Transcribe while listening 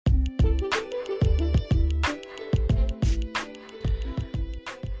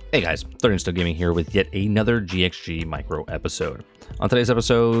Hey guys, 30 Still Gaming here with yet another GXG micro episode. On today's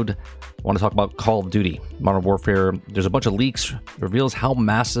episode, I want to talk about Call of Duty Modern Warfare. There's a bunch of leaks that reveals how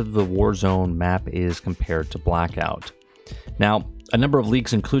massive the Warzone map is compared to Blackout. Now, a number of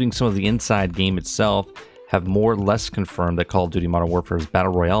leaks, including some of the inside game itself, have more or less confirmed that Call of Duty Modern Warfare's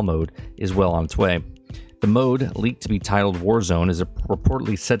Battle Royale mode is well on its way. The mode, leaked to be titled Warzone, is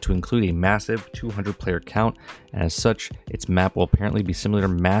reportedly set to include a massive 200-player count, and as such, its map will apparently be similar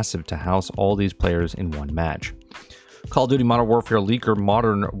massive to house all these players in one match. Call of Duty Modern Warfare leaker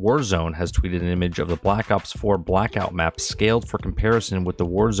Modern Warzone has tweeted an image of the Black Ops 4 Blackout map scaled for comparison with the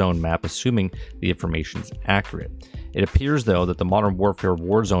Warzone map, assuming the information is accurate. It appears, though, that the Modern Warfare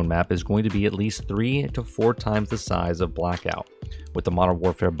Warzone map is going to be at least 3 to 4 times the size of Blackout, with the Modern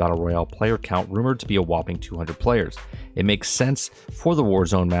Warfare Battle Royale player count rumored to be a whopping 200 players. It makes sense for the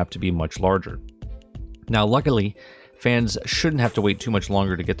Warzone map to be much larger. Now, luckily, fans shouldn't have to wait too much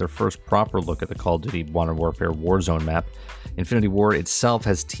longer to get their first proper look at the Call of Duty Modern Warfare Warzone map. Infinity Ward itself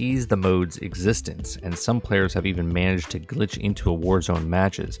has teased the mode's existence, and some players have even managed to glitch into a Warzone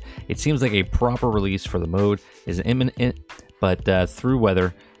matches. It seems like a proper release for the mode is imminent, but through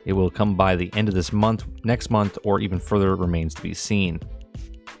whether it will come by the end of this month, next month, or even further remains to be seen.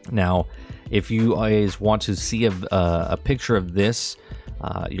 Now, if you guys want to see a picture of this,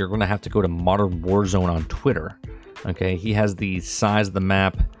 you're going to have to go to Modern Warzone on Twitter. Okay, he has the size of the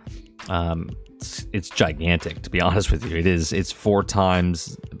map. It's gigantic, to be honest with you. It's 4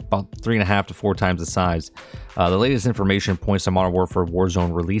 times, about 3.5 to 4 times the size. The latest information points to Modern Warfare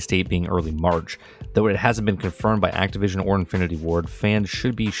Warzone release date being early March. Though it hasn't been confirmed by Activision or Infinity Ward, fans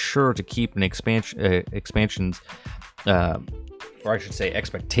should be sure to keep an expectations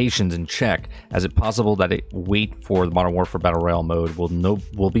in check, as it's possible that a wait for the Modern Warfare Battle Royale mode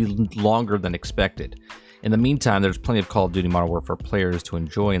will be longer than expected. In the meantime, there's plenty of Call of Duty Modern Warfare players to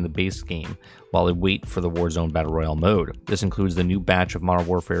enjoy in the base game while they wait for the Warzone Battle Royale mode. This includes the new batch of Modern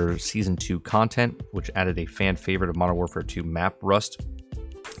Warfare Season 2 content, which added a fan favorite of Modern Warfare 2 map Rust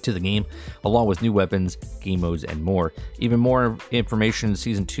to the game, along with new weapons, game modes, and more. Even more information,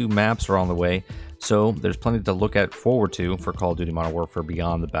 Season 2 maps are on the way, so there's plenty to look at forward to for Call of Duty Modern Warfare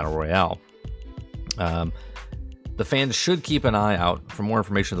beyond the Battle Royale. The fans should keep an eye out for more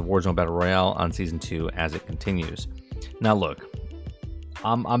information of the Warzone Battle Royale on Season 2 as it continues. Now look,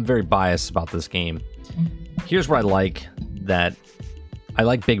 I'm very biased about this game. Here's what I like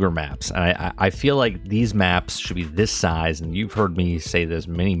bigger maps. And I feel like these maps should be this size, and you've heard me say this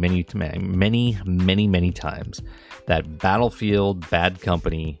many times, that Battlefield Bad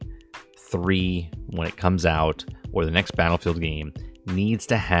Company 3, when it comes out, or the next Battlefield game, needs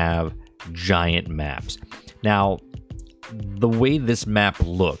to have giant maps. Now, the way this map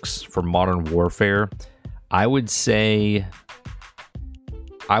looks for Modern Warfare, I would say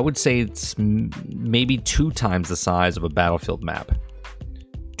it's maybe 2 times the size of a Battlefield map.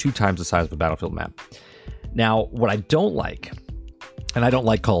 2 times the size of a Battlefield map. Now, what I don't like, and I don't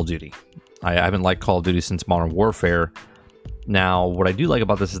like Call of Duty. I haven't liked Call of Duty since Modern Warfare. Now, what I do like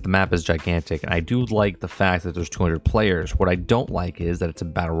about this is the map is gigantic, and I do like the fact that there's 200 players. What I don't like is that it's a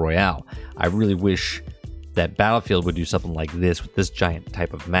Battle Royale. I really wish that Battlefield would do something like this, with this giant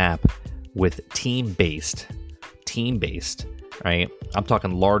type of map, with team-based, right? I'm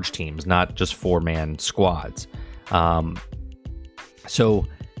talking large teams, not just 4-man squads. So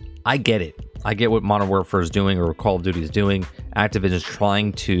I get it. I get what Modern Warfare is doing, or Call of Duty is doing. Activision is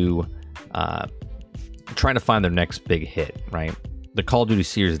trying to find their next big hit, right? The Call of Duty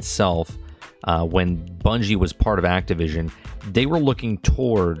series itself, when Bungie was part of Activision, they were looking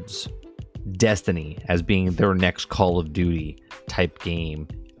towards Destiny as being their next Call of Duty type game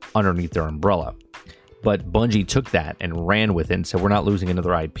underneath their umbrella. But Bungie took that and ran with it and said, we're not losing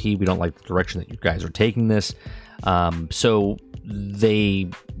another IP. We don't like the direction that you guys are taking this. So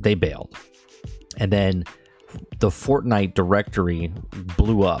they bailed. And then the Fortnite directory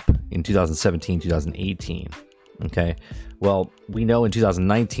blew up in 2017, 2018. Okay. Well, we know in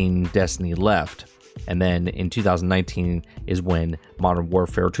 2019, Destiny left. And then in 2019 is when Modern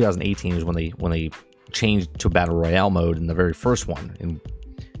Warfare, 2018 is when they changed to Battle Royale mode in the very first one.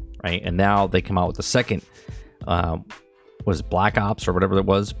 Right. And now they come out with the second, was it Black Ops or whatever it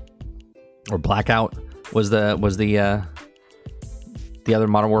was, or Blackout was the other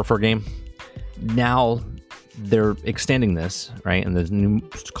Modern Warfare game. Now they're extending this, right? And the new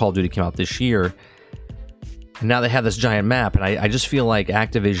Call of Duty came out this year. And now they have this giant map, and I just feel like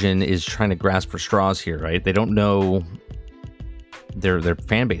Activision is trying to grasp for straws here, right? They don't know their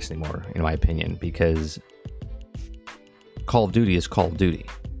fan base anymore, in my opinion, because Call of Duty is Call of Duty.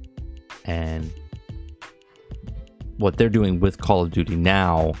 And what they're doing with Call of Duty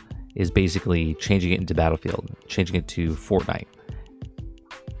now is basically changing it into Battlefield, changing it to Fortnite.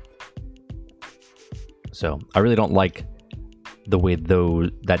 So I really don't like the way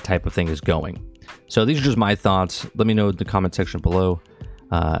that type of thing is going. So these are just my thoughts. Let me know in the comment section below.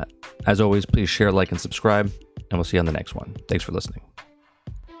 As always, please share, like, and subscribe, and we'll see you on the next one. Thanks for listening.